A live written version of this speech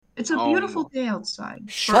It's a beautiful day outside.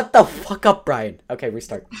 Shut the fuck up, Brian. Okay,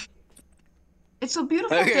 restart. It's a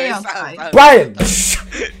beautiful day outside. Brian!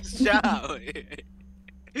 Shut up.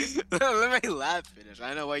 Let me laugh finish.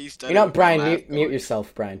 I know why you started. You know, Brian, mute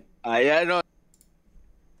yourself, Brian. Yeah, I know.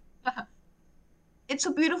 It's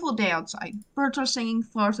a beautiful day outside. Birds are singing,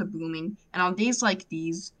 flowers are blooming, and on days like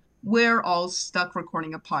these, we're all stuck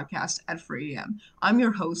recording a podcast at 3 a.m. I'm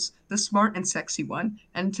your host, the smart and sexy one,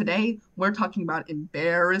 and today we're talking about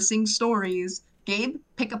embarrassing stories. Gabe,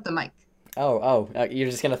 pick up the mic. You're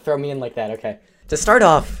just gonna throw me in like that, okay. To start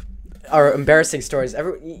off, our embarrassing stories,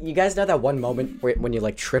 you guys know that one moment when you,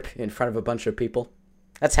 like, trip in front of a bunch of people?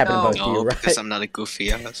 That's happened to both of you, right? Because I'm not a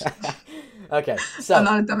goofy ass. Okay, so... I'm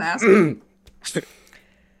not a dumbass.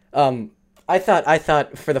 I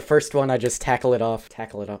thought for the first one I'd just tackle it off.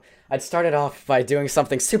 I'd start it off by doing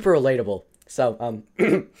something super relatable. So,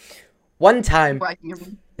 one time...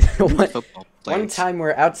 one time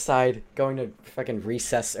we're outside going to fucking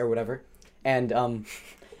recess or whatever, and,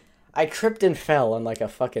 I tripped and fell on, like, a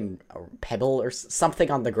fucking pebble or something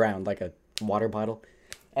on the ground, like a water bottle,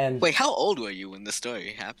 and... Wait, how old were you when the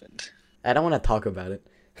story happened? I don't want to talk about it.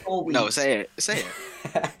 No, say it.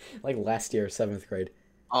 Like last year, 7th grade.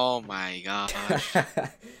 Oh my gosh.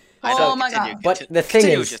 Oh my god. But the thing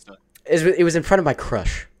is, it was in front of my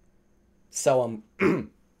crush. So, No.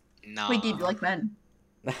 Wait, Gabe, you like men?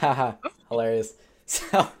 Haha, hilarious.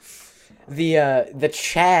 So, the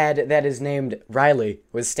Chad that is named Riley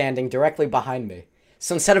was standing directly behind me.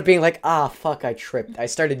 So instead of being like, ah, fuck, I tripped, I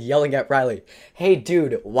started yelling at Riley, hey,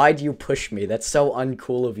 dude, why'd you push me? That's so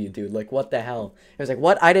uncool of you, dude. Like, what the hell? He was like,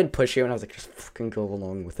 what? I didn't push you. And I was like, just fucking go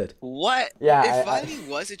along with it. What? Yeah, if Riley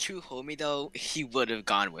was a true homie, though, he would have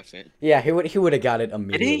gone with it. Yeah, he would have got it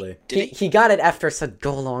immediately. Did he? He got it after I said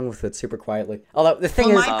go along with it super quietly. Although the thing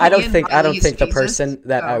Well, is, my I don't opinion, think the Riley is person Jesus,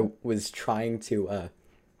 that I so- was trying to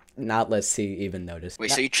not let see even noticed.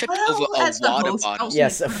 Wait, so you tripped Well, over a as the water host, bottle? I'll-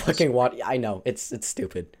 Yes, a fucking water. I know it's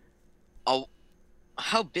stupid. Oh,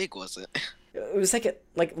 how big was it? It was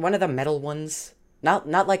like one of the metal ones, not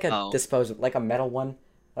like a disposable, like a metal one.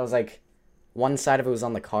 That was like one side of it was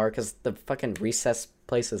on the car because the fucking recess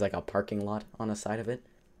place is like a parking lot on the side of it.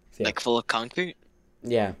 So, yeah. Like full of concrete?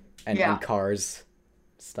 Yeah, and Yeah. cars,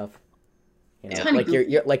 stuff. You know,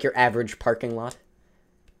 kinda like your average parking lot.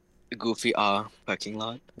 Goofy parking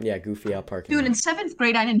lot. Yeah, goofy out parking Dude, lot. in 7th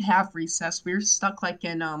grade, I didn't have recess. We were stuck, like,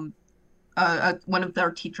 in, one of our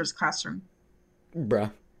teacher's classroom. Bruh.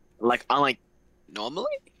 Like normally?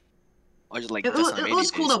 Or just like It just was, on it rainy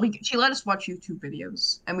was cool, days? though. She let us watch YouTube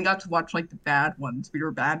videos, and we got to watch, like, the bad ones. We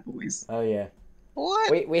were bad boys. Oh yeah.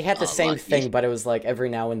 What? We had the same lucky. thing, but it was like every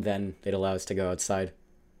now and then they'd allow us to go outside.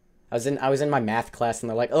 I was in my math class and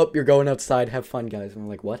they're like, "Oh, you're going outside. Have fun, guys." And I'm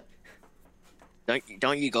like, "What?"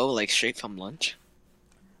 Don't you go like straight from lunch?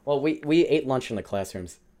 Well, we ate lunch in the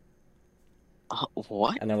classrooms,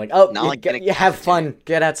 What? and they're like, "Oh, Not you, like in a you have cafeteria. fun.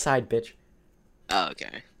 Get outside, bitch." Oh,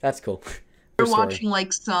 okay. That's cool. We True were story. watching,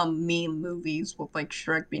 like, some meme movies with, like,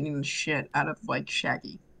 Shrek beating the shit out of, like,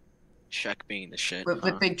 Shaggy. Shrek being the shit. With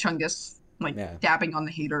Big Chungus, like, Yeah. dabbing on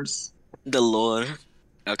the haters. The lore.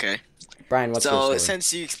 Okay. Brian, what's your So story?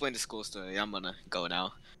 since you explained the school story, I'm gonna go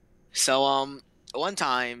now. So one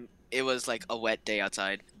time it was like a wet day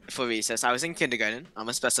outside for recess. I was in kindergarten. I'm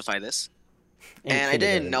gonna specify this. In And I didn't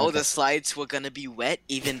kindergarten, know okay. the slides were gonna be wet,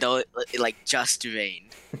 even though it like just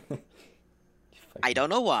rained. I don't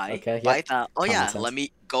know why, Okay, but I yep. thought, oh Common yeah, sense. let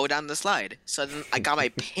me go down the slide. So then I got my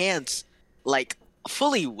pants like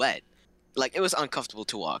fully wet, like it was uncomfortable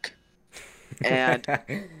to walk. And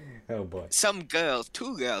oh boy.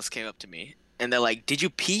 two girls came up to me and they're like, "Did you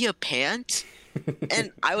pee your pants?"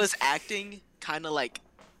 And I was acting kind of like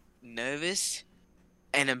nervous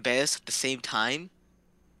and embarrassed at the same time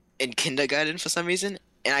in kindergarten for some reason.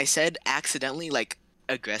 And I said accidentally, like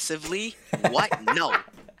aggressively, "What? No."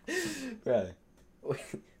 Right.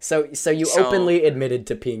 So you So- openly admitted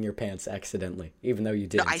to peeing your pants accidentally, even though you No,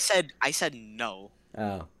 didn't. I said no.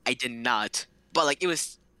 Oh. I did not. But like it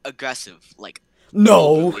was aggressive, like No.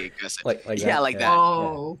 overly aggressive. Like that. Yeah, like that.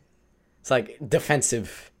 Oh. It's like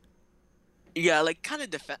defensive. Yeah, like kind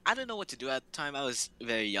of I don't know what to do at the time. I was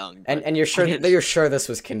very young. And but you're sure I didn't- that you're sure this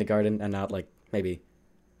was kindergarten and not like maybe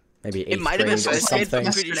it 8th might have been grade or first grade, but something.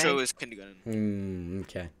 I'm pretty Yesterday. sure it was kindergarten.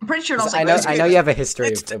 Okay. I'm pretty sure it was, I like, know first I know grade. you have a history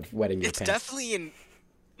It's of wetting your It's pants. definitely in.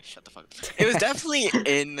 Shut the fuck up. It was definitely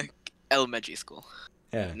in elementary school,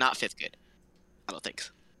 Yeah. not 5th grade. I don't think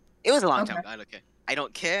so. It was a long time Okay. ago. I don't care. I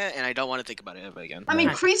don't care, and I don't want to think about it ever again. I mean,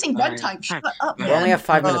 freezing wet time. Shut up, We only man. have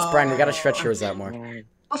 5 minutes, Brian. We gotta stretch yours out more.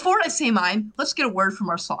 Before I say mine, let's get a word from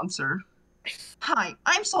our sponsor. Hi,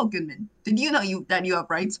 I'm Saul Goodman. Did you know that you have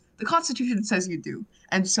rights? The Constitution says you do,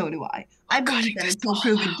 and so do I. Oh I God, believe take that this until ball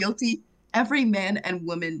proven out. guilty, every man and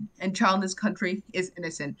woman and child in this country is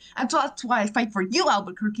innocent. And so that's why I fight for you,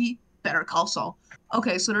 Albuquerque. Better call Saul.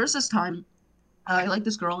 Okay, so there's this time I like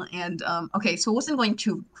this girl, and okay, so it wasn't going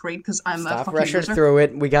too great because I'm a Stop fucking rushing loser. through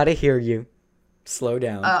it. We gotta hear you. Slow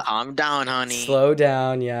down. Uh, Calm down, honey. Slow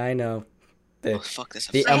down. Yeah, I know. Oh The fuck this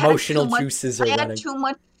the upside I down. had emotional too much. juices I are had running. too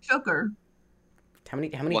much sugar. How many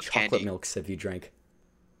What chocolate candy? milks have you drank?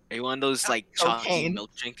 Are you one of those like chalky Cocaine.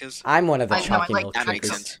 milk drinkers? I'm one of the I know. I chalky like. milk That I makes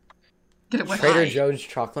drinkers. sense. get it with Trader Hi. Joe's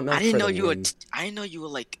chocolate milk I didn't for know the you were. win. I didn't know you were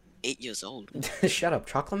like 8 years old. Shut up.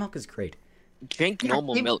 Chocolate milk is great. Drink Yeah,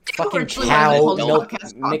 normal maybe milk. people Fucking originally wanted to cow call this milk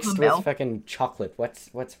podcast mixed Chocolate with Milk. fucking chocolate.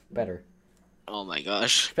 What's better? Oh my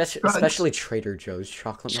gosh. Especially, Drugs. especially Trader Joe's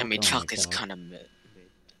chocolate I milk. mean, Oh my chocolate's god. kind of mid.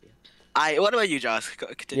 What about you, Josh?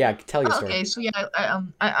 Continue. Yeah, tell your story. Okay, so yeah,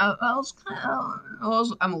 I was kind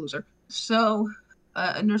of, I'm a loser. So,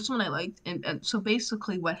 and there's someone I liked, and so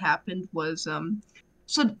basically what happened was,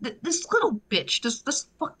 so this little bitch, this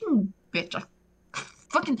fucking bitch,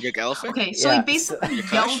 fucking, Your girlfriend? okay, so he Yeah. basically Your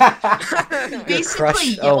yelled, crush? he Your basically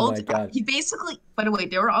crush. Oh yelled, my god. he basically, by the way,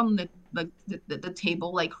 they were on the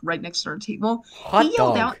table, like right next to our table. Hot He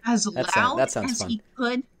yelled dog. out as loud That sounds as fun. he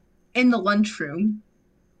could in the lunchroom.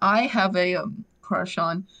 I have a crush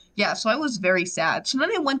on. Yeah, so I was very sad. So then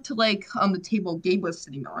I went to like the table Gabe was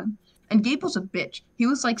sitting on, and Gabe was a bitch. He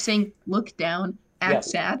was like saying, "Look down, Yeah, act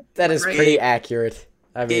sad." that is Right? pretty accurate.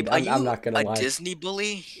 I mean, Gabe, are I'm you not gonna a lie. Disney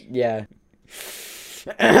bully? Yeah.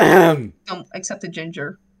 Don't accept the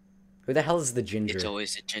ginger. Who the hell is the It's ginger?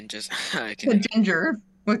 always the gingers. The Okay. ginger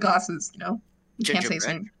with glasses, you know. You can't say Gingerbread?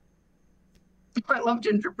 something. I love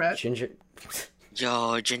gingerbread. Ginger.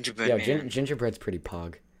 Yo, gingerbread Yo, man. gingerbread's pretty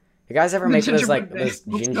pog. You guys ever The make those like gingerbread those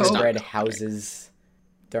man. Let's go. gingerbread Stop. houses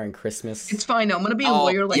during Christmas? It's fine. I'm gonna be a Oh,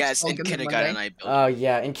 lawyer like yes, Saul in Goodman one kindergarten day. I built. Oh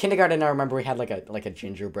yeah, in kindergarten I remember we had like a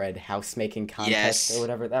gingerbread house making contest Yes. or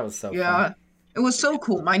whatever. That was so fun. Yeah, it was so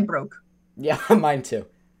cool. Mine broke. Yeah, mine too.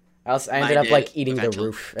 I ended Mine up like did, eating the eventually.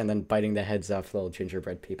 roof and then biting the heads off little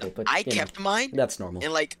gingerbread people. But I you know, kept mine that's normal.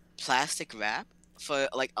 in like plastic wrap for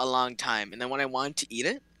like a long time, and then when I wanted to eat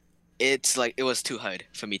it, it's like it was too hard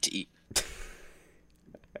for me to eat.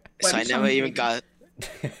 So I Webs never on even baby. got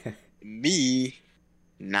me.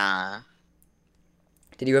 Nah.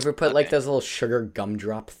 Did you ever put like Okay. those little sugar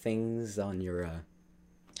gumdrop things on your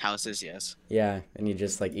Houses, yes. yeah, and you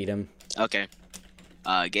just like eat them? Okay.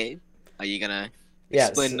 Gabe, are you gonna Yeah,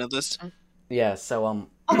 explain so, this? yeah. So Oh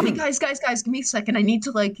wait, guys, give me a second. I need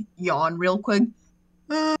to like yawn real quick.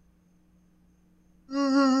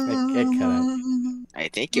 it cut out. I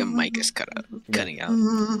think your mic is cutting out.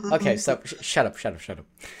 Okay, so shut up.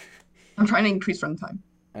 I'm trying to increase runtime.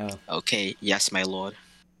 Oh, Okay, yes, my lord.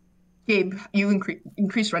 Gabe, you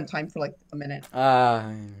increase runtime for like a minute.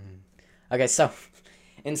 okay. So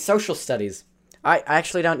in social studies, I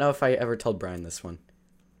actually don't know if I ever told Brian this one.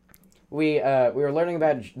 We were learning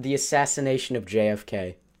about the assassination of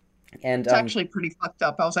JFK, and It's actually pretty fucked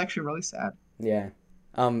up. I was actually really sad. yeah,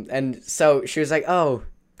 and so she was like, "Oh,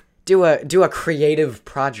 do a creative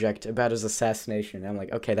project about his assassination." And I'm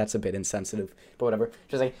like, "Okay, that's a bit insensitive, but whatever."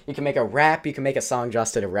 She was like, "You can make a rap, you can make a song."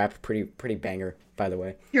 Joss did a rap, pretty banger, by the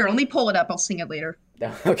way. Here, let me pull it up. I'll sing it later.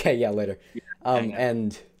 Okay, yeah, later.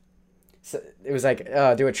 And so it was like,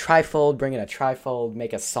 do a trifold, bring in a trifold,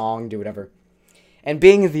 make a song, do whatever. And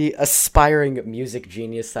being the aspiring music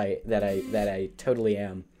genius that I totally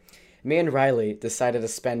am, me and Riley decided to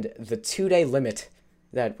spend the 2-day limit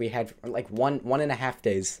that we had, like 1.5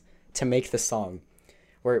 days, to make the song.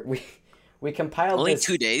 Where we compiled Only this.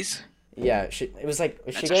 2 days. Yeah, it was like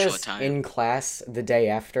she That's a got short us time. in class the day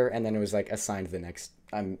after, and then it was like assigned the next,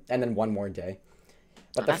 and then one more day.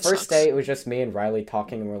 But Oh, the that first sucks. day it was just me and Riley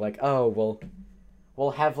talking, and we're like, oh,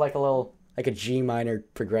 we'll have like a G minor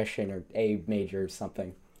progression or A major or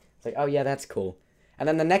something. It's like, oh yeah, that's cool. And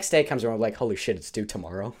then the next day comes around, we're like, holy shit, it's due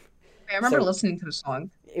tomorrow. I remember So- listening to the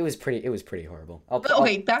song. It was pretty horrible. But,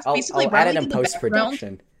 okay, that's basically I'll add it Riley in in the post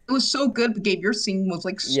production. It was so good, but Gabe, your singing was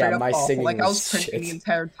like straight Yeah, up my awful. singing Like I was was cringing shit. the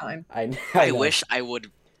entire time. I I know. wish I would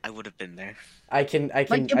have been there. I can Like,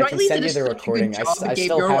 send Riley did you the such a good recording. job, I Gabe,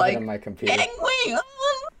 still you're have like, it on my computer. Penguin!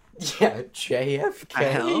 Yeah, JFK.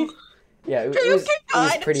 Hell? Yeah, it JFK was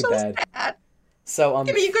died. pretty I'm so bad. sad. So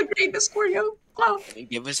Give me a good grade this for you. Oh.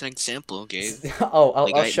 Give us an example, Gabe. I'll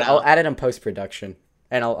Like right I'll now. add it in post production,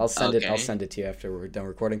 and I'll send it. I'll Okay. send it to you after we're done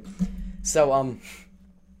recording. So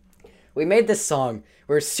we made this song.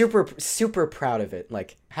 We're super proud of it.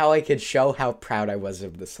 Like, how I could show how proud I was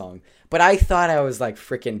of the song. But I thought I was like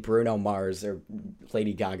freaking Bruno Mars or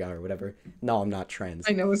Lady Gaga or whatever. No, I'm not trans.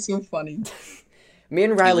 I know, it's so funny. Me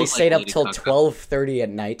and Riley look stayed like up till Lady Gaga. 12:30 at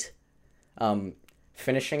night,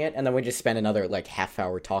 finishing it, and then we just spent another like half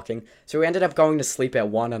hour talking. So we ended up going to sleep at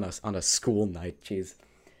 1 on a school night. Jeez.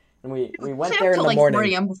 And we went there in till the like morning. 4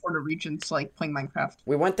 a.m. before the Regents like playing Minecraft.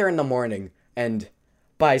 We went there in the morning, and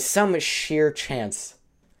by some sheer chance,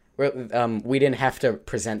 we didn't have to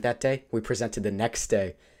present that day. We presented the next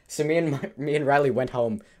day. So me and Riley went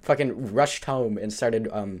home, fucking rushed home, and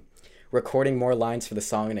started recording more lines for the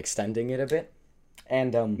song and extending it a bit.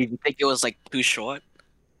 And Did you think it was like too short?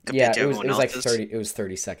 yeah, compared to it was everyone like else's? 30. It was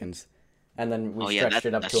 30 seconds, and then we Oh, yeah, stretched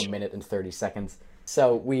it up that's to a short. minute and 30 seconds.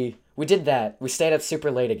 So we did that. We stayed up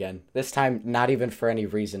super late again. This time, not even for any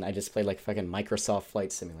reason. I just played like fucking Microsoft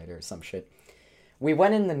Flight Simulator or some shit. We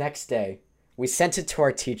went in the next day. We sent it to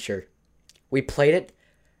our teacher. We played it,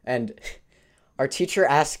 and our teacher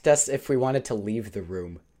asked us if we wanted to leave the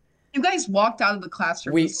room. You guys walked out of the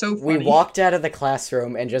classroom. We It's so funny. we walked out of the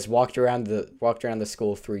classroom and just walked around the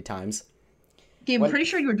school 3 times. Okay, I'm When- pretty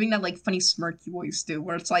sure you were doing that like funny smirk you always do,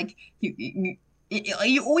 where it's like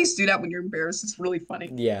you always do that when you're embarrassed. It's really funny.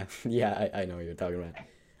 Yeah, I know what you're talking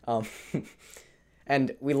about.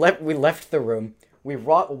 And we left the room. We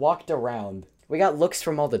walked around. We got looks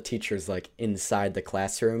from all the teachers like inside the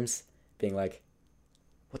classrooms, being like,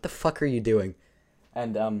 "What the fuck are you doing?"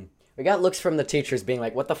 And we got looks from the teachers being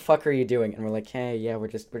like, "What the fuck are you doing?" And we're like, "Hey, yeah, we're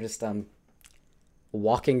just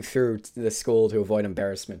walking through the school to avoid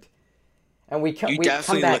embarrassment." And we You come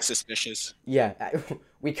definitely back. look suspicious. Yeah,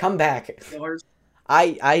 we come back.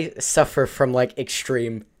 I suffer from like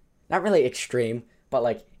extreme, not really extreme, but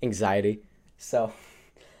like anxiety. So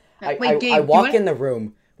Wait, Gabe, I you walk wanna- in the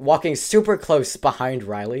room, walking super close behind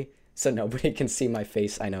Riley, so nobody can see my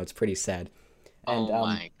face. I know it's pretty sad. And Oh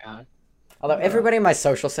my god. although everybody in my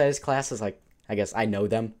social studies class is like, I guess I know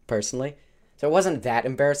them personally, so it wasn't that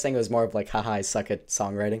embarrassing. It was more of like, haha, I suck at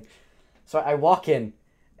songwriting. So I walk in,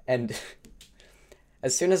 and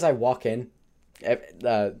as soon as I walk in,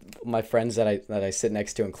 my friends that I sit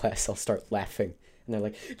next to in class, I'll start laughing, and they're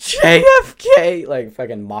like, JFK, like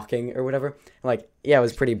fucking mocking or whatever. I'm like, yeah, it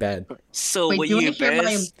was pretty bad. So Wait, were do you you want to hear my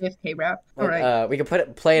embarrassed? JFK rap? All Like, right. we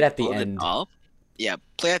could play it at the Hold it end. up? Yeah,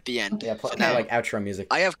 play at the end. Yeah, So play now, like outro music.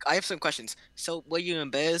 I have some questions. So were you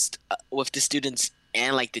embarrassed with the students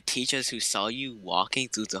and like the teachers who saw you walking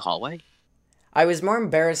through the hallway? I was more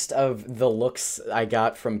embarrassed of the looks I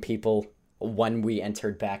got from people when we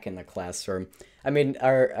entered back in the classroom. I mean,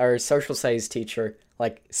 our social studies teacher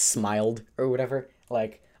like smiled or whatever,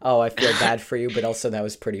 like, "Oh, I feel bad for you," but also that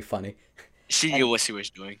was pretty funny. She knew what she was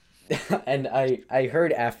doing. And I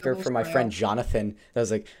heard after Double from my smile. friend Jonathan that was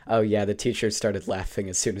like, "Oh yeah, the teacher started laughing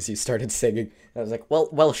as soon as you started singing." I was like,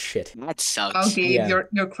 "Well, shit." That sucks. Oh, Gabe, yeah.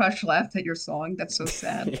 your crush laughed at your song. That's so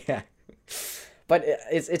sad. Yeah. But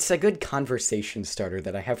it's a good conversation starter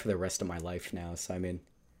that I have for the rest of my life now. So I mean,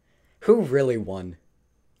 who really won,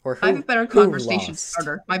 or who I have a better who conversation lost?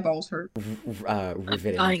 starter. My balls hurt.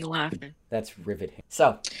 Riveting. Dying laughing. That's riveting.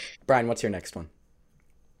 So, Brian, what's your next one?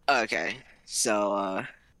 Okay, so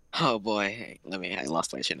oh boy, I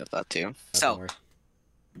lost my train of thought too. Don't So worry.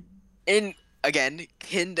 in again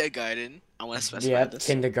kindergarten, I want to specify Yep, this.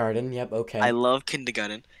 kindergarten. Yep, okay. I love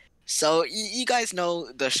kindergarten. So you guys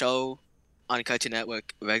know the show on Cartoon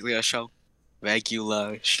Network, regular show. Yes,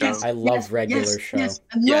 I love regular show. Yes,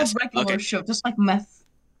 I love Yes, regular okay. show, just like meth.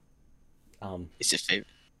 It's your favorite.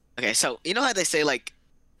 Okay, so you know how they say like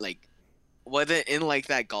whether in like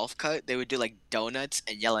that golf cart they would do like donuts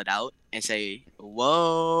and yell it out and say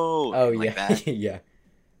whoa Oh like yeah, that. yeah.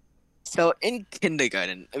 So in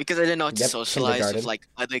kindergarten, because I didn't know how to Yep, socialize with kindergarten. like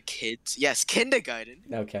other kids. Yes, kindergarten.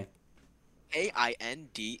 Okay.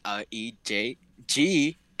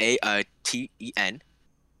 KINDERGARTEN.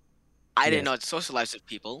 I didn't Yes. know how to socialize with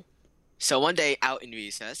people. So one day out in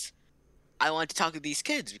recess, I wanted to talk to these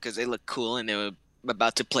kids because they looked cool and they were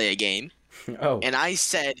about to play a game. Oh. And I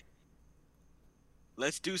said,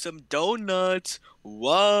 let's do some donuts.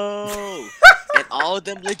 Whoa. And all of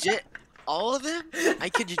them all of them, I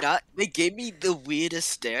kid you not, they gave me the weirdest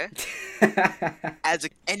stare as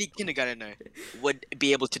any kindergartner would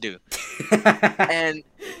be able to do. And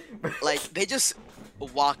like they just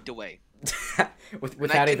walked away.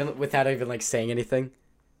 without even like saying anything.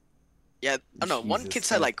 Yeah, oh no, one Jesus kid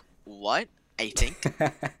said like, what? I think.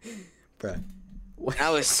 Bruh.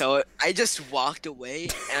 And I just walked away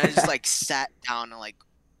and I just like sat down on like,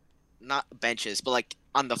 not benches, but like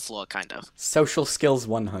on the floor kind of. Social skills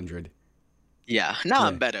 100. Yeah, now Yeah.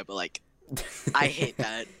 I'm better, but like, I hate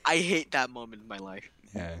that. I hate that moment in my life.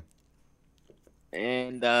 Yeah.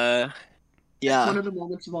 And One yeah, of the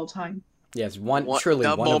moments of all time. Yes, truly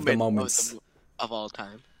the one of the moment moments. of all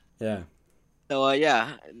time. Yeah. So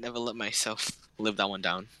yeah, I never let myself live that one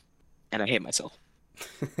down, and I hate myself.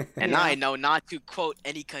 And now Yeah. I know not to quote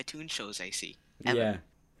any cartoon shows I see ever. Yeah.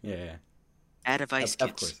 Yeah. Bad advice, Of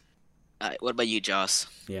kids. course. What about you, Joss?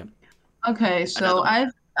 Yeah. Okay, so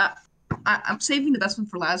Another one. I'm saving the best one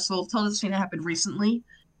for last. So I'll tell this thing that happened recently.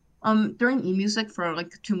 During eMusic for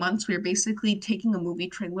like 2 months, we were basically taking a movie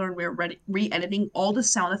trailer and we were re-editing all the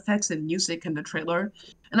sound effects and music in the trailer.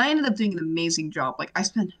 And I ended up doing an amazing job. Like I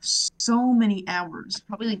spent so many hours,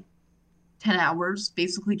 probably like 10 hours,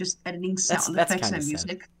 basically just editing sound That's effects kind of and sad.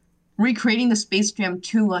 music, recreating the Space Jam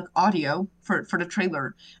 2 like audio for the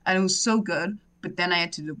trailer. And it was so good. But then I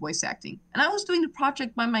had to do voice acting. And I was doing the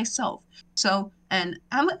project by myself. So, and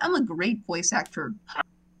I'm a great voice actor.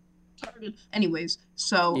 Anyways,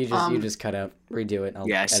 so You just cut out, redo it. I'll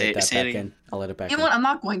Yeah, edit that say it back again. in. I'll edit back you know in. what? I'm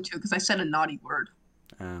not going to because I said a naughty word.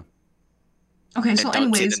 Oh. Okay, so Don't say the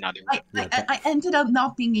anyways, naughty I, word. I I ended up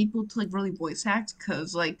not being able to like really voice act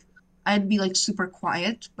because like I'd be like super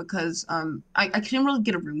quiet because I couldn't really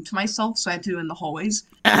get a room to myself, so I had to do it in the hallways.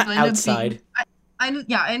 So I ended up being Outside.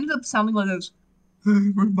 I ended up sounding like this. Hey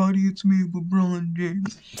everybody, it's me, LeBron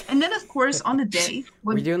James. And then of course on the day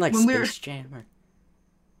We're doing like when we were Space Jam or...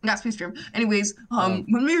 not Space Jam. Anyways, Oh.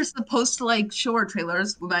 when we were supposed to like show our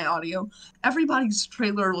trailers with my audio, everybody's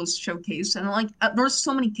trailer was showcased, and like there were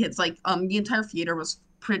so many kids. Like the entire theater was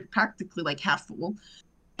practically like half full,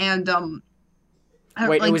 and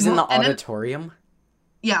Wait, it like was in the and then auditorium?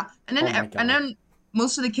 yeah, Oh my God. and then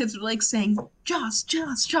most of the kids were like saying Joss,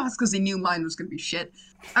 Joss, Joss, because they knew mine was gonna be shit.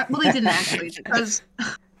 Well, they didn't actually because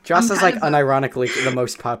Joss I'm is kind like of unironically the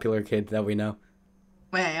most popular kid that we know.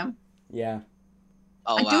 where I am. Yeah.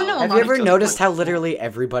 Oh I do wow. know a Have lot you of ever people noticed at how school. literally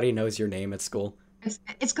everybody knows your name at school? It's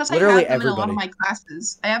because I Literally have them in a lot of everybody. my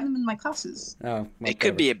classes. I have them in my classes. Oh, well, It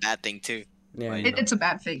could whatever. be a bad thing too. Yeah, Well, you you know. It's a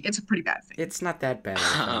bad thing. It's a pretty bad thing. It's not that bad of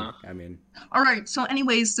a thing. I mean, All right. So,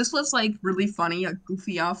 anyways, this was like really funny, a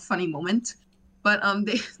goofy off, funny moment. But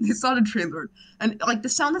they saw the trailer and like the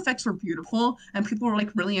sound effects were beautiful and people were like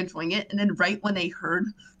really enjoying it. And then right when they heard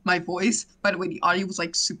my voice, by the way, the audio was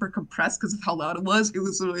like super compressed because of how loud it was. It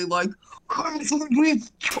was literally like, on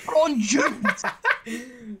James.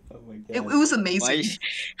 oh my It God. was Why? amazing.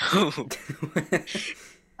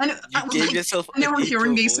 And You gave yourself and they a were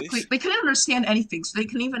hearing deeper basically voice? they couldn't understand anything, so they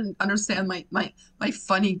couldn't even understand my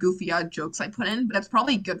funny goofy odd jokes I put in. But that's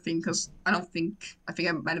probably a good thing because I think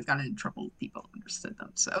I might have gotten in trouble if people understood them.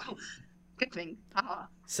 So good thing. Haha.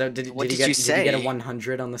 So What did did you you get a say?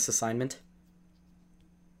 100 on this assignment?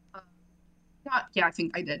 Yeah, I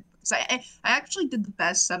think I did. So I actually did the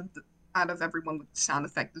best out of everyone with sound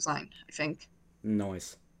effect design. I think.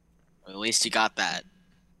 Noise. Well, at least you got that.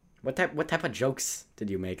 What type of jokes did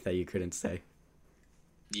you make that you couldn't say?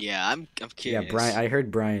 Yeah, I'm curious. Yeah, Brian. I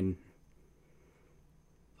heard Brian.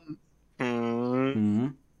 Hmm. Hmm.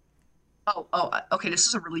 Okay. This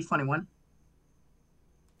is a really funny one.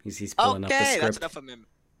 He's pulling up the Okay, that's script. enough of him.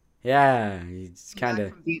 Yeah, he's kind Back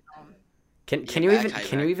of. from Vietnam. Can You're you back, even hi,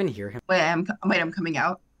 can you back. even hear him? I'm coming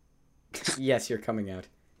out. Yes, you're coming out.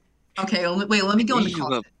 Okay, wait, let me go in the You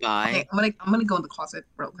closet. goodbye. Okay, I'm gonna go in the closet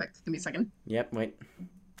real quick. Give me a second. Yep. Wait.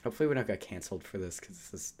 Hopefully we don't get canceled for this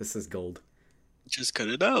because this is gold. Just cut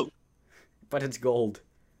it out. But it's gold.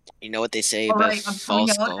 You know what they say All about right, I'm coming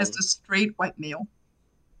false out as gold? a straight white male.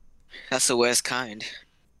 That's the worst kind.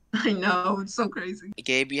 I know, it's so crazy.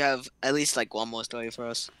 Gabe, you have at least like one more story for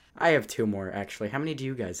us. I have two more actually. How many do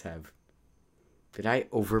you guys have? Did I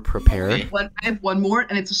over prepare? Okay. I have one more,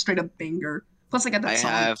 and it's a straight up banger. Plus, I got that I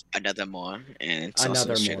song. have another more, and it's also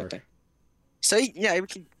Another straight more. up there. So yeah, we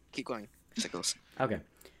can keep going. Sickles. Okay.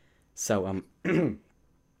 So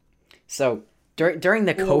so during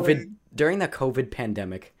the COVID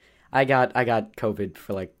pandemic, I got COVID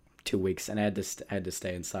for like 2 weeks and I had to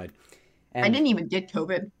stay inside. And I didn't even get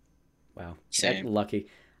COVID. wow, Same. lucky.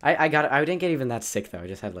 I didn't get even that sick though. I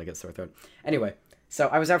just had like a sore throat. Anyway, so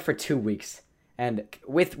I was out for 2 weeks, and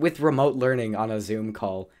with remote learning on a Zoom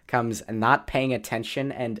call comes not paying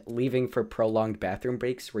attention and leaving for prolonged bathroom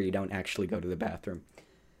breaks where you don't actually go to the bathroom.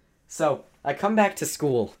 So I come back to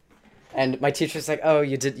school, and my teacher's like, "Oh,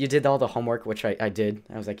 you did all the homework," which I did.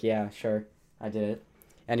 I was like, "Yeah, sure, I did it."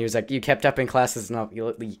 And he was like, "You kept up in classes," and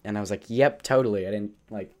I was like, "Yep, totally. I didn't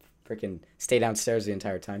like freaking stay downstairs the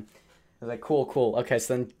entire time." I was like, "Cool. Okay,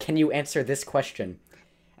 so then can you answer this question?"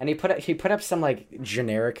 And he put up some like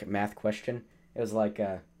generic math question. It was like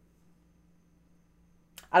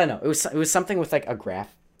I don't know. It was something with like a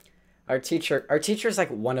graph. Our teacher's like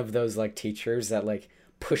one of those like teachers that like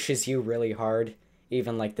pushes you really hard,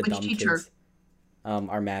 even like the Which dumb teacher? kids.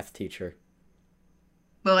 Our math teacher.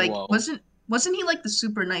 But like, Whoa. wasn't he like the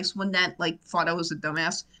super nice one that like thought I was a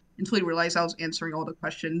dumbass until he realized I was answering all the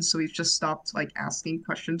questions, so he just stopped like asking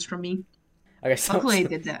questions from me. Okay, so Luckily, I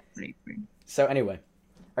did that. so anyway,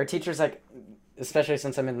 our teacher's like, especially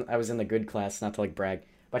since I was in the good class, not to like brag,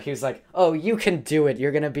 but he was like, "Oh, you can do it.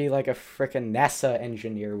 You're gonna be like a frickin' NASA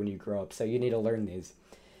engineer when you grow up, so you need to learn these."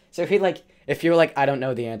 So he like, if you're like, I don't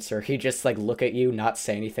know the answer, he just like look at you, not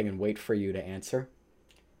say anything, and wait for you to answer.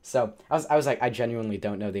 So I was like, I genuinely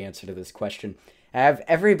don't know the answer to this question. I have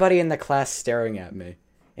everybody in the class staring at me,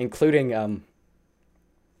 including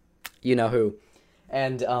you know who,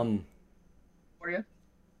 and For you?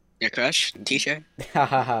 Your crush, teacher.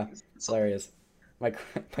 hahaha, hilarious, my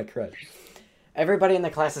my crush. Everybody in the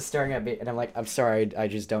class is staring at me, and I'm like, I'm sorry, I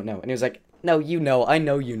just don't know. And he was like, No, you know, I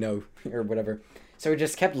know you know, or whatever. So he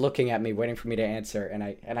just kept looking at me, waiting for me to answer, and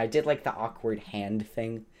I did like the awkward hand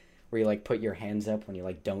thing, where you like put your hands up when you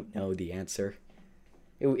like don't know the answer.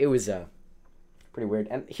 It was pretty weird,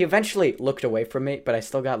 and he eventually looked away from me, but I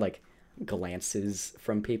still got like glances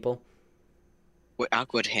from people. What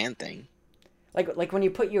awkward hand thing? Like when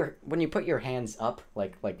you put your hands up,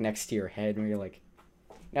 like next to your head, where you're like,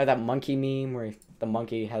 you know that monkey meme where the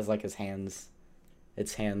monkey has like its hands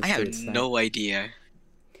I to have its thing? no idea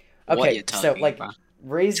what Okay, you're so talking like about.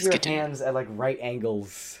 raise Just your continue. hands at like right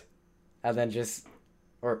angles, and then just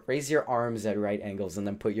or raise your arms at right angles, and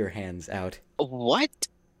then put your hands out. What?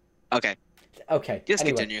 Okay, Okay. just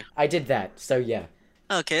Anyway, continue. I did that. So yeah.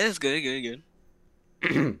 Okay, that's good, good, good.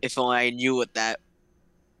 If only I knew what that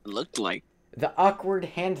looked like. The awkward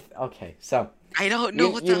hand. Okay, so I don't know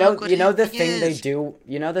you what you the know awkward you know hand the thing thing they is. do.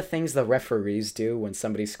 You know the things the referees do when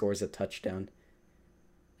somebody scores a touchdown.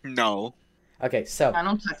 No. Okay, so I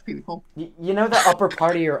don't touch people. you know the upper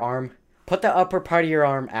part of your arm. Put the upper part of your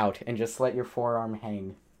arm out and just let your forearm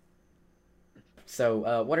hang.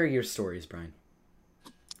 So, what are your stories, Brian?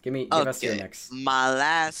 Give us your Okay, next. my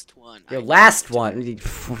last one. Your I last got one.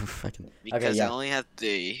 Fucking. because Okay, I yeah, only have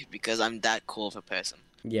 3 because I'm that cool of a person.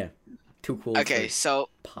 yeah. Too cool Okay, for so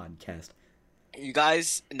podcast. you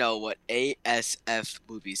guys know what ASF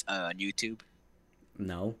movies are on YouTube?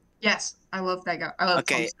 No. Yes, I love that guy. I love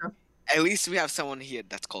Okay, Tomska. at least we have someone here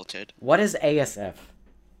that's cultured. What is ASF?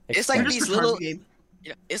 It's You're like Explain. just these retarded, little, Gabe.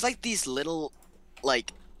 it's like these little,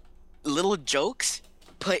 like, little jokes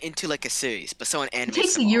put into like a series, but someone It animates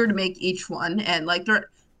takes a them year all. to make each one, and like they're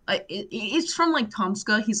like it's from like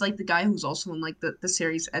Tomska. He's like the guy who's also in like the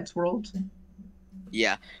series Ed's World.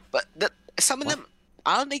 Yeah, but some of What? them,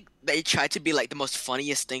 I don't think they try to be like the most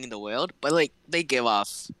funniest thing in the world, but like they give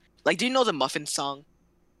off. Like, do you know the Muffin song?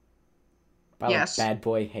 By like Yes. Bad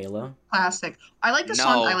Boy Halo. Classic. I like the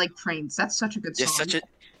song I No, Like Trains. That's such a good you're song. such a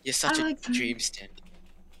you're I such a like dream trains. stand.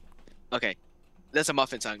 Okay, there's a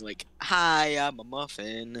Muffin song like, "Hi, I'm a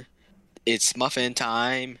muffin. It's muffin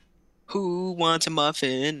time. Who wants a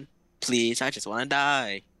muffin? Please, I just want to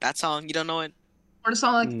die." That song, you don't know it? Or the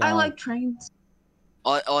song like I No. like trains.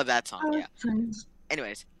 Or that I song, yeah. like trains.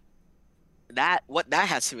 Anyways, what that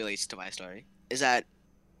has to relate to my story is that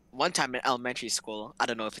one time in elementary school, I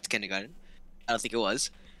don't know if it's kindergarten, I don't think it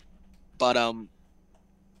was, but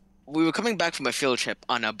we were coming back from a field trip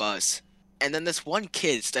on a bus, and then this one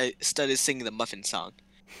kid started singing the Muffin song.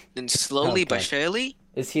 Then slowly but Okay. surely,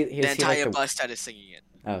 Is he? the Is he entire like the? bus started singing it.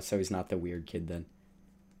 Oh, so he's not the weird kid then.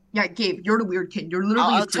 Yeah, Gabe, you're the weird kid. You're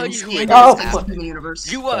literally I'll a tell you cringe who it stand is. in Oh! the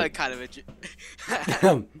universe. You were Fuck. kind of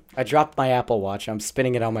a. I dropped my Apple Watch. I'm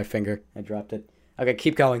spinning it on my finger. I dropped it. Okay,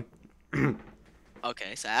 keep going.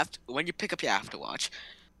 Okay, so when you pick up your afterwatch,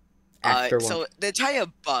 so the entire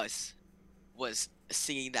bus was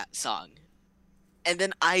singing that song, and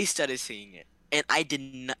then I started singing it, and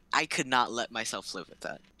I could not let myself live with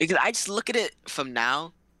that because I just look at it from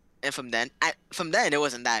now, and from then, it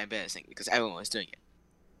wasn't that embarrassing because everyone was doing it,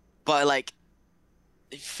 but like,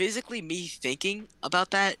 physically me thinking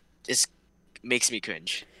about that just makes me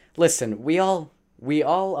cringe. Listen, we all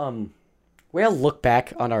look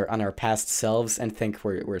back on our past selves and think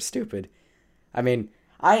we're stupid. I mean,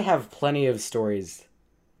 I have plenty of stories,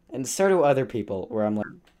 and so do other people, where I'm like,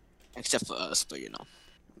 Except for us, but you know.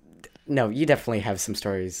 no, you definitely have some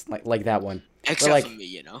stories like that one. Except like- for me,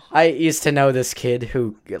 you know. I used to know this kid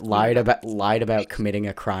who lied about committing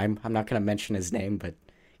a crime. I'm not gonna mention his name, but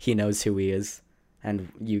he knows who he is,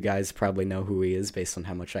 and you guys probably know who he is based on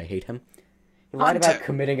how much I hate him. He lied about Hunter.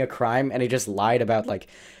 committing a crime, and he just lied about like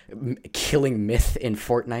killing Myth in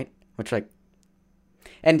Fortnite, which like,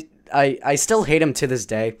 and I still hate him to this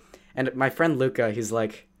day. And my friend Luca, he's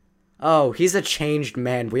like, oh, he's a changed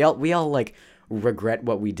man. We all like regret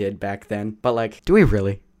what we did back then. But like, do we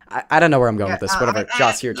really? I don't know where I'm going Yeah, with this. Whatever.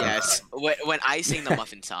 Joss, your turn. Yes. When I sing the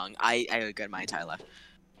muffin song, I regret my entire life.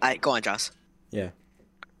 Go on, Joss. Yeah.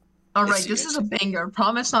 All Let's right, see this it. is a banger.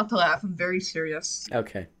 Promise not to laugh. I'm very serious.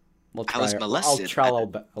 Okay. We'll I try. was molested.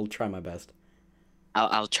 I'll try my best.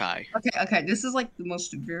 I'll try. Okay. This is like the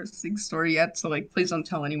most embarrassing story yet. So like, please don't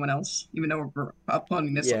tell anyone else, even though we're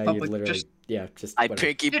uploading this Yeah, in you public. literally. Just. I Whatever.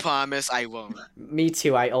 pinky promise I won't. Me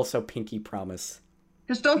too. I also pinky promise.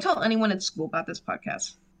 Just don't tell anyone at school about this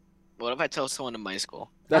podcast. What if I tell someone in my school?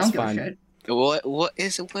 That's I don't fine. give a shit. What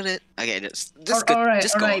is it? What it? Okay, just All right.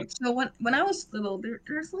 go on. So when I was little,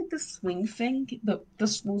 there's like this swing thing, the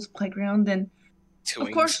school's playground, and of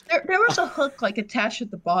Swings. course there was a hook like attached at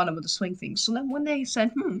the bottom of the swing thing. So then one day I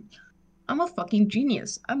said, I'm a fucking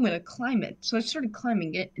genius. I'm gonna climb it. So I started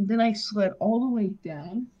climbing it, and then I slid all the way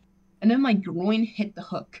down, and then my groin hit the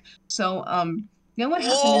hook. So you know what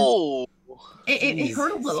happened is Oh. it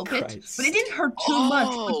hurt a little bit, Christ. but it didn't hurt too much.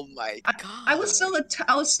 Oh my god. I was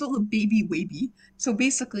still a baby wavy. So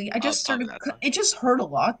basically, I just probably started. that's fine. It just hurt a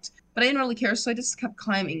lot, but I didn't really care. So I just kept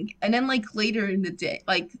climbing. And then later in the day,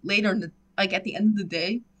 at the end of the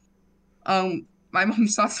day, my mom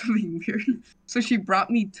saw something weird, so she brought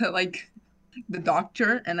me to the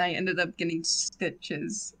doctor, and I ended up getting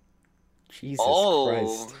stitches. Jesus Oh.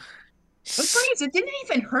 Christ. What's funny is it didn't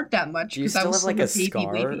even hurt that much Do you because I still was have like a baby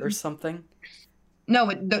scar wavy. or something? No,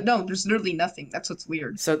 no, there's literally nothing. That's what's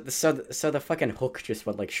weird. So the fucking hook just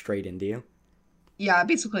went like straight into you. Yeah, I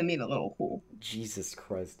basically made a little hole. Jesus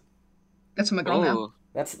Christ. That's my girl now. Oh.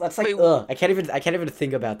 That's like Wait, ugh. I can't even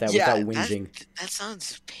think about that Yeah, without whinging. that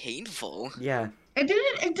sounds painful. Yeah. It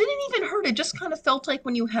didn't even hurt. It just kind of felt like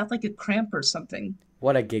when you have like a cramp or something.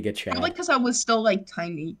 What a giga Chad. Probably because I was still like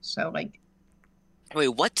tiny, so like. Wait,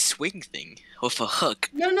 what swing thing with a hook?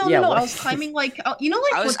 No. Yeah, what- I was climbing like you know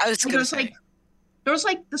like I was gonna there's say. there was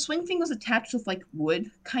like the swing thing was attached with like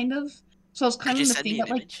wood kind of. So I was Could climbing you the send thing me an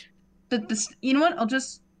that like image? this. You know what? I'll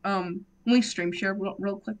just let me stream share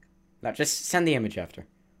real quick. No, just send the image after.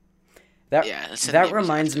 That Yeah, send the that image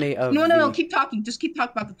reminds after. me of No. the- Keep talking. Just keep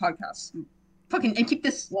talking about the podcast. Fucking and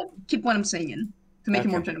keep what I'm saying in to make it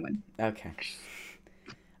more Okay. genuine. Okay.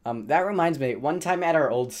 That reminds me. One time at our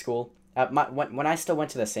old school, when I still went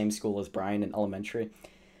to the same school as Brian in elementary,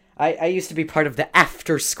 I used to be part of the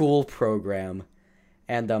after-school program,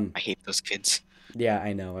 and I hate those kids. yeah,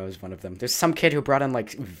 I know I was one of them. There's some kid who brought in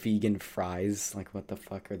like vegan fries. Like, what the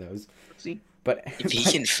fuck are those? See. But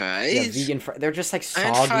Vegan fries? yeah, vegan fries. They're just like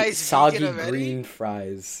Aren't soggy, fries soggy vegan already? green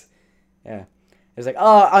fries. Yeah, it's like,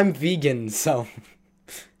 oh, I'm vegan, so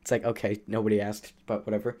it's like, okay, nobody asked, but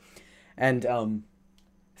whatever. And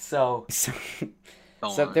so Go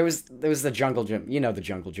on. there was the jungle gym. You know the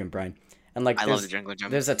jungle gym, Brian. And like I there's, love the jungle gym.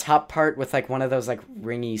 there's a top part with like one of those like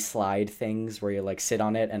ringy slide things where you like sit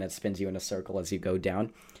on it and it spins you in a circle as you go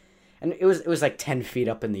down. And it was like 10 feet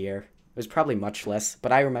up in the air. It was probably much less,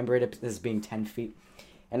 but I remember it as being 10 feet.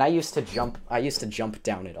 And I used to jump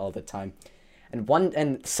down it all the time. And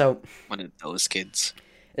so One of those kids.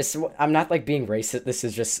 I'm not like being racist. This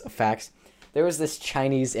is just facts. There was this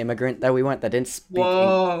Chinese immigrant that we went that didn't speak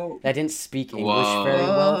Whoa. English very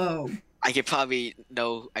well. Whoa. I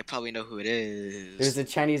probably know who it is. There was a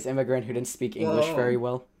Chinese immigrant who didn't speak English Whoa. very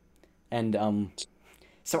well, and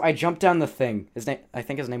so I jumped down the thing. I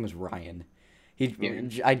think his name was Ryan.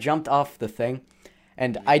 I jumped off the thing,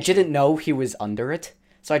 and I didn't know he was under it,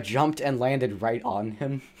 so I jumped and landed right on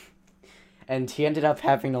him, and he ended up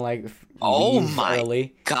having to like Oh leave my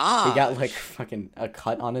early. God. He got like fucking a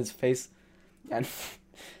cut on his face, and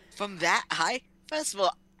From that high? First of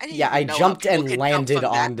all, I didn't yeah, even I know how jumped people and could jump landed from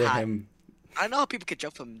that onto high. him. I don't know how people could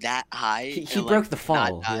jump from that high. He and, broke like, the not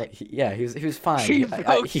fall. die. Yeah, he was fine. He He broke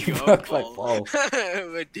broke your my fall.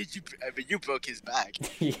 but you broke his back.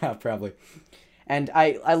 Yeah, probably. And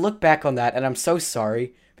I look back on that and I'm so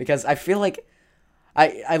sorry because I feel like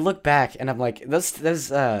I look back and I'm like those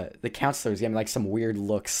the counselors gave me like some weird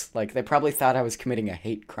looks. Like they probably thought I was committing a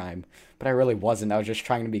hate crime, but I really wasn't. I was just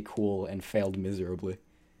trying to be cool and failed miserably.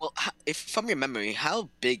 Well, if from your memory, how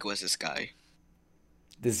big was this guy?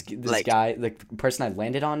 This Like- guy, the person I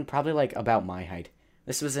landed on, probably like about my height.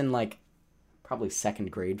 This was in like probably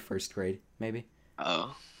second grade, first grade, maybe.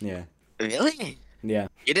 Oh, Yeah. really? Yeah.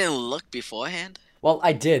 You didn't look beforehand? Well,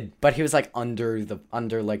 I did, but he was like under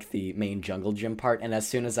like the main jungle gym part, and as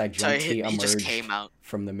soon as I So jumped, he he emerged just came out.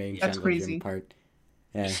 from the main That's jungle crazy. gym part.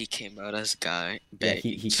 Yeah, He came out as a guy. yeah,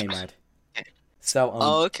 he came out. So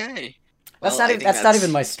Oh, okay. that's Well, I not think that's not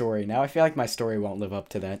even my story. Now I feel like my story won't live up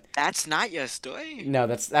to that. That's not your story. No,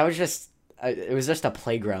 that was just it was just a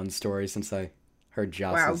playground story since I Heard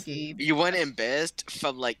Wow, Joss's. Gabe. You weren't embarrassed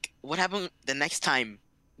from like what happened the next time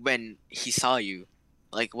when he saw you?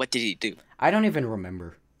 Like, what did he do? I don't even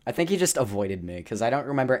remember. I think he just avoided me because I don't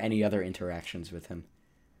remember any other interactions with him.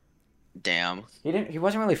 Damn, He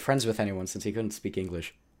wasn't really friends with anyone since he couldn't speak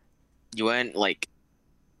English. you weren't like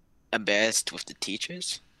embarrassed with the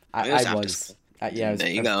teachers? It was I after was. school. Yeah, I was, There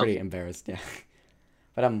I you was go. pretty embarrassed. Yeah.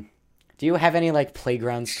 But do you have any like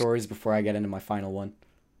playground stories before I get into my final one?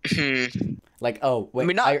 Like, oh wait, I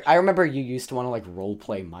mean, not. I remember you used to want to like role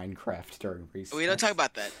play Minecraft during recess. We don't talk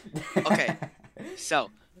about that. Okay. So,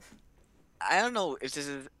 I don't know if this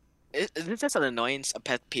is this just an annoyance, a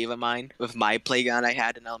pet peeve of mine with my playground I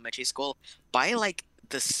had in elementary school. By like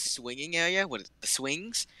the swinging area with the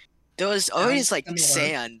swings, there was always like similar.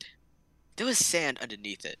 sand. There was sand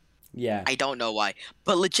underneath it. Yeah. I don't know why,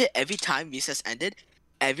 but legit every time recess ended,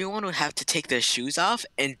 everyone would have to take their shoes off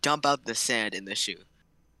and dump out the sand in the shoe.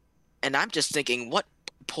 And I'm just thinking, what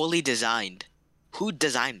poorly designed? Who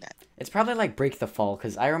designed that? It's probably like break the fall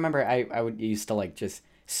because I remember I would used to like just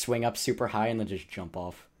swing up super high and then just jump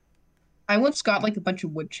off. I once got like a bunch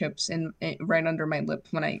of wood chips right under my lip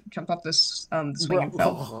when I jumped off this swing and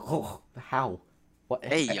fell. How? What?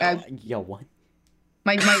 Hey, yo. Yo, what?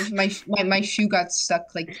 My shoe got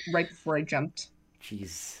stuck like right before I jumped.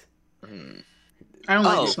 Jeez. Hmm. I don't Oh,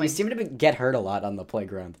 like You swings. seem to get hurt a lot on the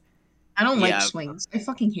playground. I don't like Yeah. swings. I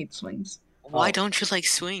fucking hate swings. Why Oh. don't you like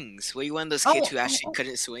swings? Were you one of those Oh, kids who actually oh.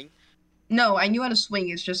 couldn't swing? No, I knew how to swing.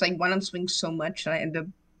 It's just I went on swings so much that I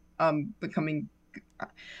ended up becoming.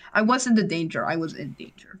 I wasn't in danger. I was in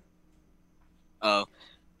danger. Oh,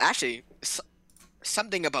 actually,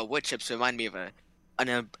 something about wood chips remind me of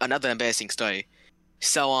another embarrassing story.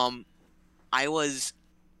 So I was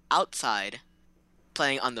outside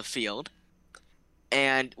playing on the field,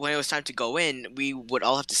 and when it was time to go in, we would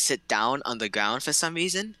all have to sit down on the ground for some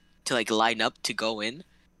reason to like line up to go in.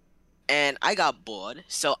 And I got bored,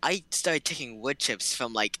 so I started taking wood chips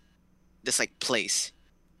from like this like place,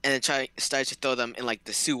 and then started to throw them in like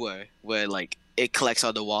the sewer where like it collects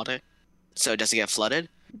all the water, so it doesn't get flooded.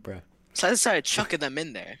 Bruh. So I started chucking them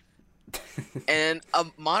in there, and a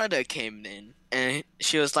monitor came in, and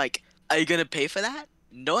she was like, "Are you gonna pay for that?"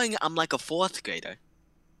 Knowing I'm like a fourth grader,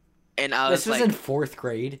 and I was This was like, in 4th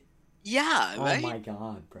grade? "Yeah, Oh right." my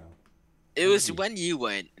god, bro. It was Holy- when you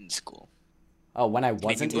weren't in school. Oh, when I you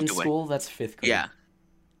wasn't in moved away. school? That's 5th grade. Yeah.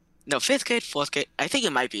 No, fifth grade, fourth grade. I think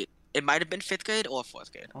it might be. It might have been fifth grade or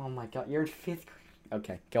fourth grade. Oh my god, you're in 5th grade.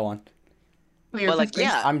 Okay, go on. Wait, you're But in like, fifth grade?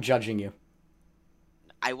 yeah, I'm judging you.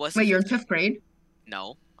 I was. Wait, you're in fifth grade. fifth grade?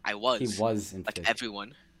 No, I was. He was in Like 5th.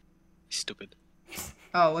 everyone. Stupid.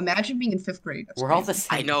 Oh, imagine being in fifth grade. That's We're all the crazy.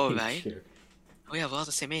 same I know, age right? here. Oh yeah, we're all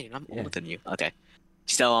the same age, and I'm Yeah. older than you. Okay.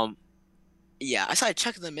 So yeah, I started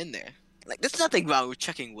chucking them in there. Like, there's nothing wrong with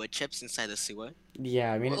chucking wood chips inside the sewer.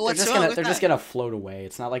 Yeah, I mean, What's wrong with they're just that? gonna float away.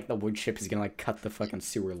 It's not like the wood chip is gonna like cut the fucking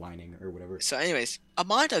sewer lining or whatever. So, anyways, a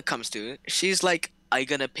monitor comes through. She's like, "Are you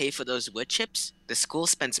gonna pay for those wood chips? The school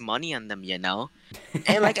spends money on them, you know."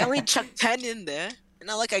 And like, I only chucked 10 in there,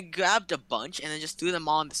 and I grabbed a bunch and then just threw them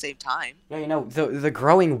all at the same time. Yeah, you know, the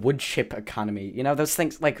growing wood chip economy. You know, those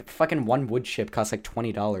things like fucking one wood chip costs like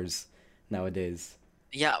 $20 nowadays.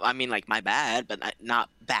 Yeah, I mean, like, my bad, but not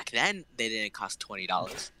back then. They didn't cost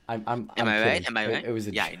 $20. I'm Am I kidding. right? Am I right? It was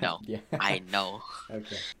a Yeah, I joke. know. Yeah. I know,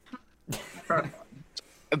 Okay.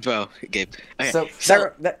 bro. Gabe. Okay, So,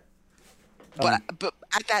 so that but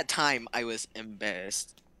at that time, I was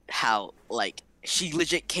embarrassed how like she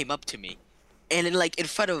legit came up to me, and in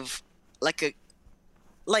front of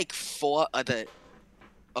like 4 other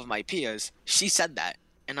of my peers, she said that,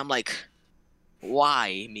 and I'm like,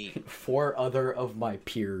 why me? 4 other of my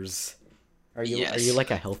peers. Are you Yes.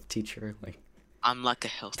 like a health teacher? Like, I'm like a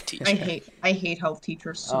health teacher. I hate health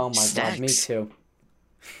teachers. So oh my god, me Stacks. too.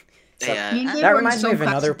 So- Yeah. They That were reminds so me of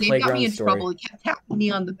another classy. They got me playground in story. trouble. He kept tapping me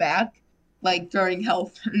on the back, like during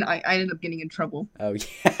health, and I ended up getting in trouble. Oh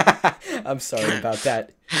yeah, I'm sorry about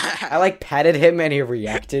that. I like patted him and he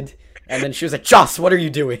reacted, and then she was like, "Joss, what are you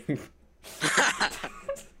doing?"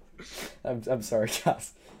 I'm sorry,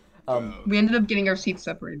 Joss. We ended up getting our seats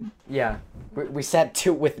separated. Yeah, we sat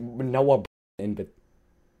two with Noah in, but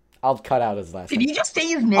I'll cut out his last Did name. you just say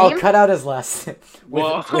his name? I'll cut out his last name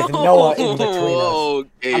with Noah in between us.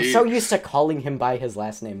 I'm so used to calling him by his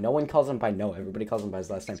last name. No one calls him by Noah. Everybody calls him by his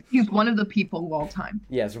last name. He's one of the people of all time.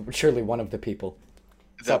 Yes, surely one of the people.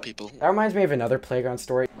 The people. That reminds me of another playground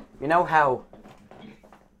story. You know how...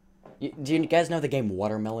 do you guys know the game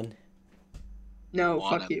Watermelon? No,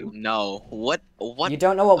 fuck you. No. What? You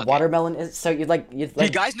don't know what Okay. Watermelon is? So you'd like... Do you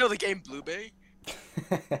guys know the game Blueberry?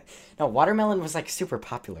 No, Watermelon was like super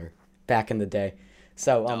popular back in the day.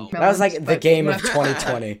 So No. that was like the But- game of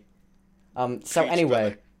 2020. So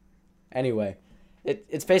Preach, anyway,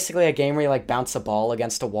 it's basically a game where you like bounce a ball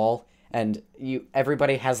against a wall, and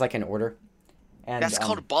everybody has like an order. And That's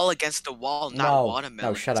called ball against the wall, not no,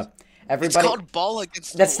 watermelon. no, shut up. It's Everybody, called ball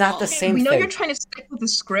against That's the not wall. the same we know thing. you're trying to stick with the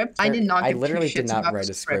script. I did not. I give two literally shits did not about write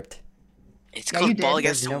the a script, It's Yeah, called you ball did.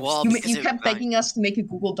 against There's the no- wall. You, because you it kept rhymes. begging us to make a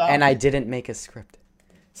Google Doc. and I didn't make a script.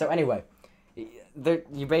 So anyway,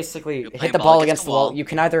 you basically You're hit playing the ball ball against against the the wall. wall.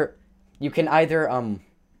 You can either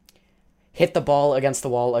hit the ball against the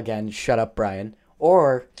wall again. Shut up, Brian.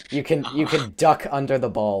 Or you can duck under the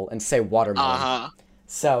ball and say watermelon.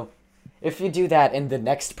 So, if you do that and the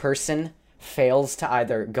next person fails to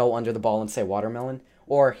either go under the ball and say watermelon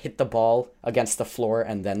or hit the ball against the floor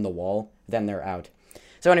and then the wall, then they're out.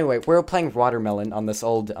 So anyway, we're playing watermelon on this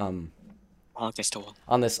old Ball against the wall.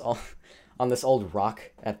 on this old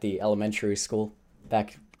rock at the elementary school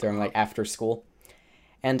back during like after school.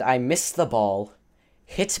 And I missed the ball,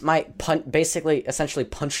 hit my essentially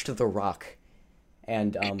punched the rock.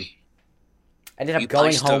 And ended up You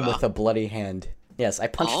going punched the home rock? with a bloody hand. Yes, I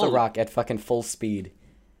punched the Oh. rock at fucking full speed.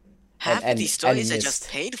 Half and- of these stories and are just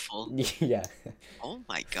missed. painful. Yeah. Oh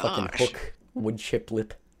my Fucking gosh. hook, wood chip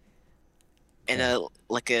lip. And a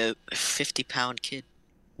 50-pound kid.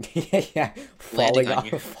 Yeah, falling Landing on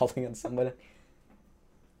you. falling on somebody.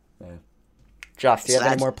 Yeah. Josh, do you So have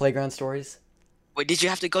any that's- more playground stories? Wait, did you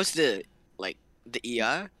have to go to the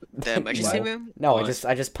ER, the emergency No. room? No, Or-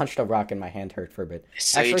 I just punched a rock and my hand hurt for a bit.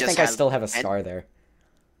 So I you actually just think I have still have a and- scar there.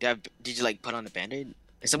 Did you put on a band-aid?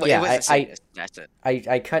 So, Yeah, it wasn't serious. That's it.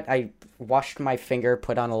 I washed my finger,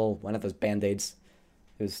 put on one of those band-aids.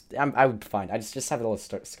 It was I'm fine. I just have a little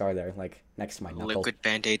scar there, like next to my knuckle. Liquid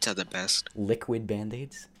band-aids are the best. Liquid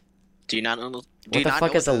band-aids? Do you not know? What the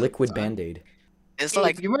fuck is a liquid band-aid? It's Hey,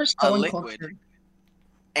 like you were a so liquid, uncultured.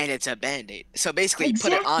 and it's a band-aid. So basically, you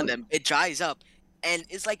put it on Exactly. them, it dries up, and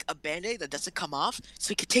it's like a band-aid that doesn't come off,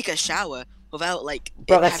 so you can take a shower without Bro, it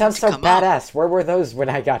that having sounds to so come off. badass. Where were those when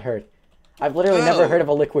I got hurt? I've literally never Bro. heard of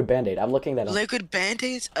a liquid band-aid. I'm looking that up. Liquid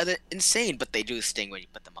band-aids are insane, but they do sting when you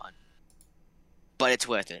put them on. But it's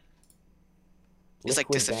worth it. It's like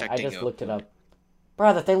Liquid I disinfecting just you. looked it up.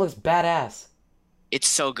 Bro, that thing looks badass. It's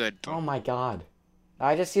so good, bro. Oh my god.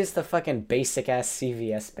 I just used the fucking basic-ass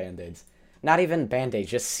CVS band-aids. Not even band-aids,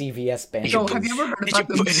 just CVS band-aids. Yo, have you ever heard Did you about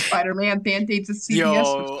those put- Spider-Man band-aids at CVS? Yo. They're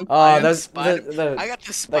so Oh, fire. those Spider- I the got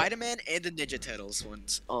the Spider-Man and the Ninja Turtles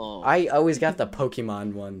ones. Oh, I always got the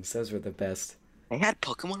Pokemon ones. Those were the best. they had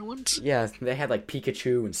Pokemon ones. Yeah, they had like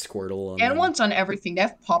Pikachu and Squirtle on And them. ones on everything. They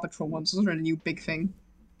have Paw Patrol ones. Those are the new big thing.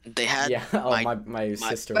 They had. Yeah, my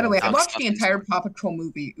sister. By the way, I Dog watched stuff the is- entire Paw Patrol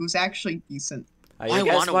movie. It was actually decent. I you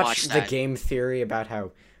guys wanna watch watch the that. game theory about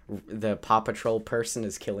how the Paw Patrol person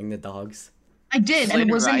is killing the dogs? I did, and it Flynn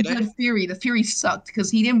wasn't Rider? good theory. The theory sucked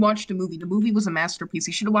because he didn't watch the movie. The movie was a masterpiece.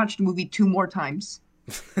 He should have watched the movie 2 more times.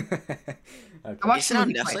 Okay. I watched Is it the on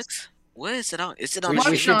movie Netflix? twice. Where is it on? Is it We, on? we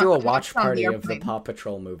watched should it do a on- I watch watched it on the party of the airplane. Paw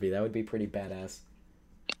Patrol movie. That would be pretty badass.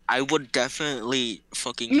 I would definitely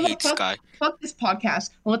fucking You know hate what, Sky. Fuck this podcast.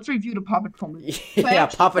 Let's review the Paw Patrol movie. Yeah,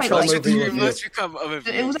 actually Paw quite Patrol like movie it. review. Let's become a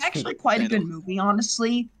review. It was actually quite a good movie,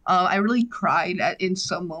 honestly. I really cried in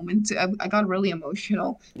some moments. I got really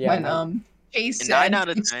emotional Yeah, when Chase A said 9 out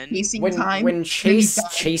of it's 10. chasing when time. when and then he Chase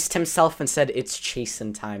died. chased himself and said it's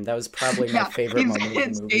chasing time. That was probably my Yeah, favorite it's- moment of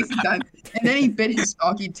it's the movie. chasing time. And then he bit his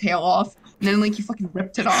doggy tail off, and then he fucking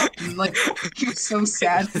ripped it off, and he was so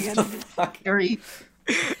sad. He had What the fuck? very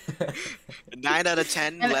 9 out of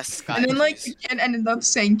 10. And- Less Sky. And then the please. kid ended up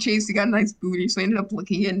saying Chase he got a nice booty, so I ended up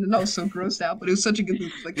looking in, and I was so grossed out. But it was such a good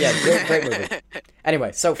movie. Like, Yeah, great movie.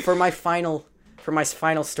 Anyway, so for my final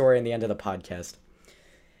story in the end of the podcast.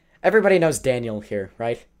 Everybody knows Daniel here,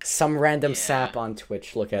 right? Some random Yeah. sap on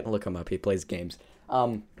Twitch. Look him up. He plays games.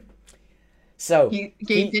 So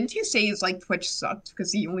Didn't you say his Twitch sucked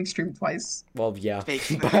because he only streamed twice? well, yeah,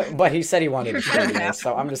 Fake. but he said he wanted to You're stream kinda more, an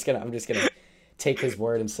so I'm just gonna take his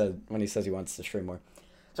word and said when he says he wants to stream more.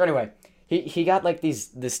 So anyway, he got this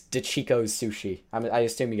DeChico's sushi. I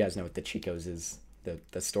assume you guys know what DeChico's is,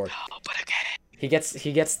 the store. Oh, but okay. He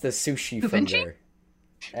gets the sushi Da from Vinci? there.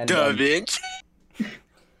 And Da Vinci.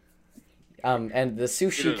 and the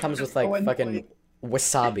sushi comes with Oh, and fucking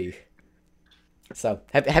wasabi. So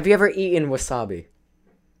have you ever eaten wasabi?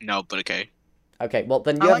 No, but okay. Okay, well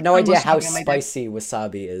then I you have like no putting idea how wasabi on my dip. spicy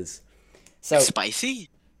wasabi is. So Spicy?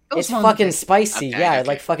 It was it's one fucking thing. spicy, Okay, yeah.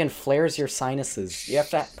 okay. It fucking flares your sinuses. You have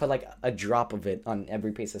to put a drop of it on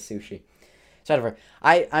every piece of sushi. So whatever.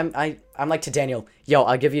 I'm like to Daniel, yo,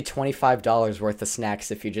 I'll give you $25 worth of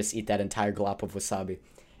snacks if you just eat that entire glop of wasabi.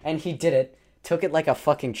 And he did it, took it like a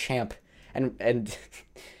fucking champ, and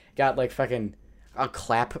got fucking a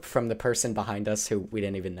clap from the person behind us who we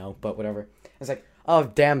didn't even know, but whatever. I was like, oh,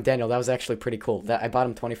 damn, Daniel, that was actually pretty cool. I bought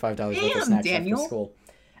him $25 worth of Damn, snacks Daniel. after school.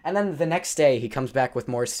 And then the next day, he comes back with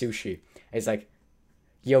more sushi. He's like,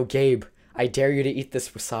 yo, Gabe, I dare you to eat this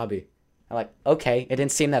wasabi. I'm like, okay, it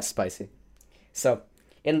didn't seem that spicy. So,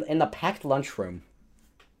 in the packed lunchroom,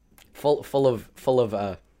 full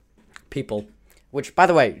of people, which, by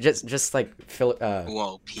the way, just like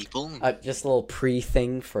Whoa, people. just a little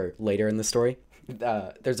pre-thing for later in the story.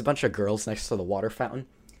 There's a bunch of girls next to the water fountain.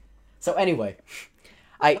 So anyway,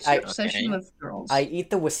 What's your obsession with girls? I eat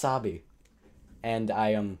the wasabi, and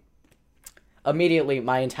I immediately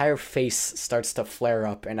my entire face starts to flare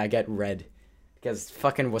up, and I get red because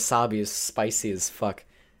fucking wasabi is spicy as fuck,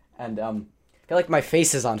 and I feel like my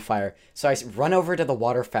face is on fire. So I run over to the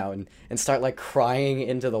water fountain and start like crying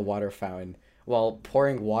into the water fountain while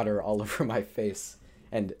pouring water all over my face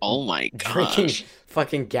and Oh my drinking gosh.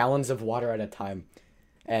 fucking gallons of water at a time.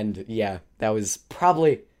 And yeah, that was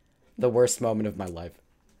probably the worst moment of my life.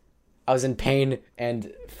 I was in pain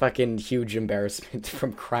and fucking huge embarrassment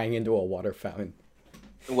from crying into a water fountain.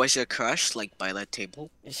 Was your crush like by that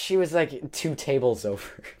table? She was like 2 tables over.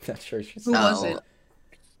 I'm not sure she's. Who was Oh. it?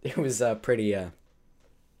 It was pretty Okay,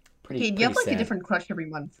 pretty you have like sad. a different crush every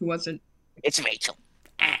month. Who was it? It's Rachel.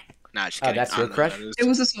 Nah, just Oh, kidding. that's I your don't know who crush? that is. It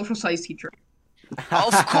was a social science teacher.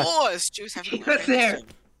 Of course, Juice having He was there.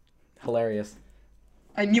 Hilarious.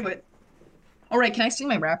 I knew it. All right, can I sing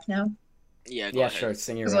my rap now? Yeah, go Yeah, ahead. sure.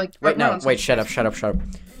 Sing your It's rap. like, Wait, we're no, on wait. social Shut up.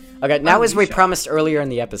 Okay, now Oh, as you we shut up. promised earlier in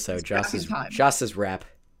the episode, It's rapping time. Joss's rap.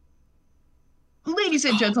 Ladies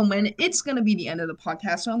and gentlemen, it's gonna be the end of the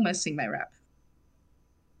podcast, so I'm gonna sing my rap.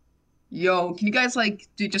 Yo, can you guys like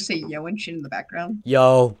just say yo and shit in the background?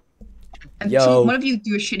 Yo, And Yo. one of you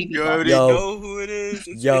do a shitty You beatbox. already Yo. know who it is.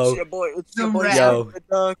 Yo. It's your boy. It's The your boy. rap. Yo. The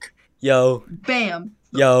duck. yo, Bam.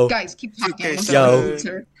 yo, Guys, keep talking. Okay, I'm yo. gonna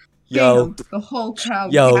loser. yo, Bam. The whole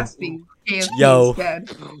crowd Yo. gasping. JFK Yo. is dead.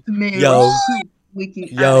 Tomato Yo. soup leaking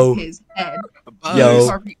Yo. out of his head. Yo.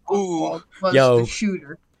 Harvey Oswald was Yo. the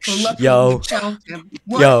shooter. But luckily Yo. we found him.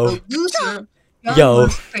 What Yo. a loser. Gun Yo.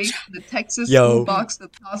 was traced to the Texas Yo. School Box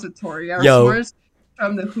Depository. Our Yo. source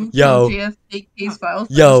from the Who Yo. Killed JFK case files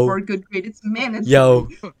Yo. for good grade. It's mandatory. Yo.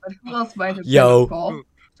 But who else might have Yo. been involved?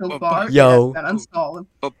 So far, Yo. it has been unsolved.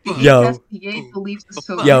 The Yo. USPA believes the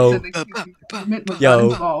Soviets Yo. and the Cuban government was Yo.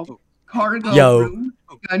 not involved. Cargo Yo. room,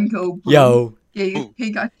 gun go boom. yo,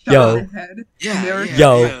 JFK got shot Yo. in the head. Yeah, America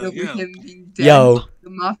Yo. tried over him being dead. yo, The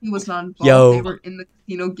mafia was not involved. Yo. They were in the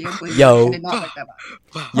casino gambling. Yo. And did not like that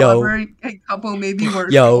much. yo, However, a couple maybe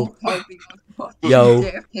were Yo. causing Yo.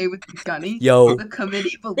 JFK with the gunny. yo, The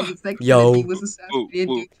committee believes that Yo. Kennedy was assassinated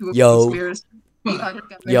due to a Yo. conspiracy. The other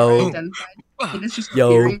gunmen Yo. are identified. It is just Yo.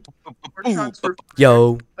 theory. More trucks were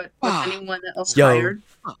yo, but was anyone else Yo. hired?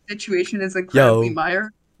 The situation is incredibly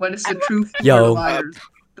mire. What is the truth for Yo. the liars?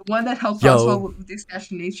 The one that helped Yo. Oswald with the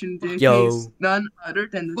assassination Yo. is none other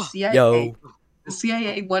than the CIA. yo, The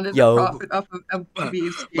CIA wanted Yo. to profit off of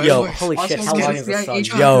these. yo, voice. holy shit, how Oswald long the is this CIA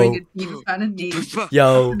song? doing Yo, it. He was found in need.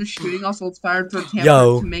 yo, After the shooting, Oswald's fired for Tampa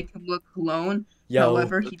Yo. to make him look alone. yo,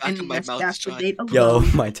 However, The he back of didn't my mouth is dry. assassinate yo,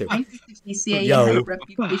 alone. mine too. 1960 CIA Yo. had a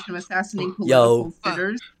reputation of assassinating Yo. political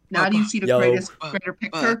figures. Now do you see the Yo. greater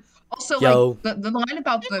picture? Also, Yo. like the line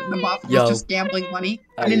about the mafia Yo. is just gambling money.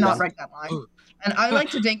 I Oh, did yeah. not write that line. And I like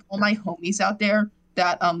to thank all my homies out there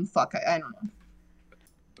that fuck I don't know.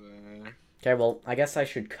 Okay, well, I guess I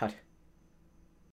should cut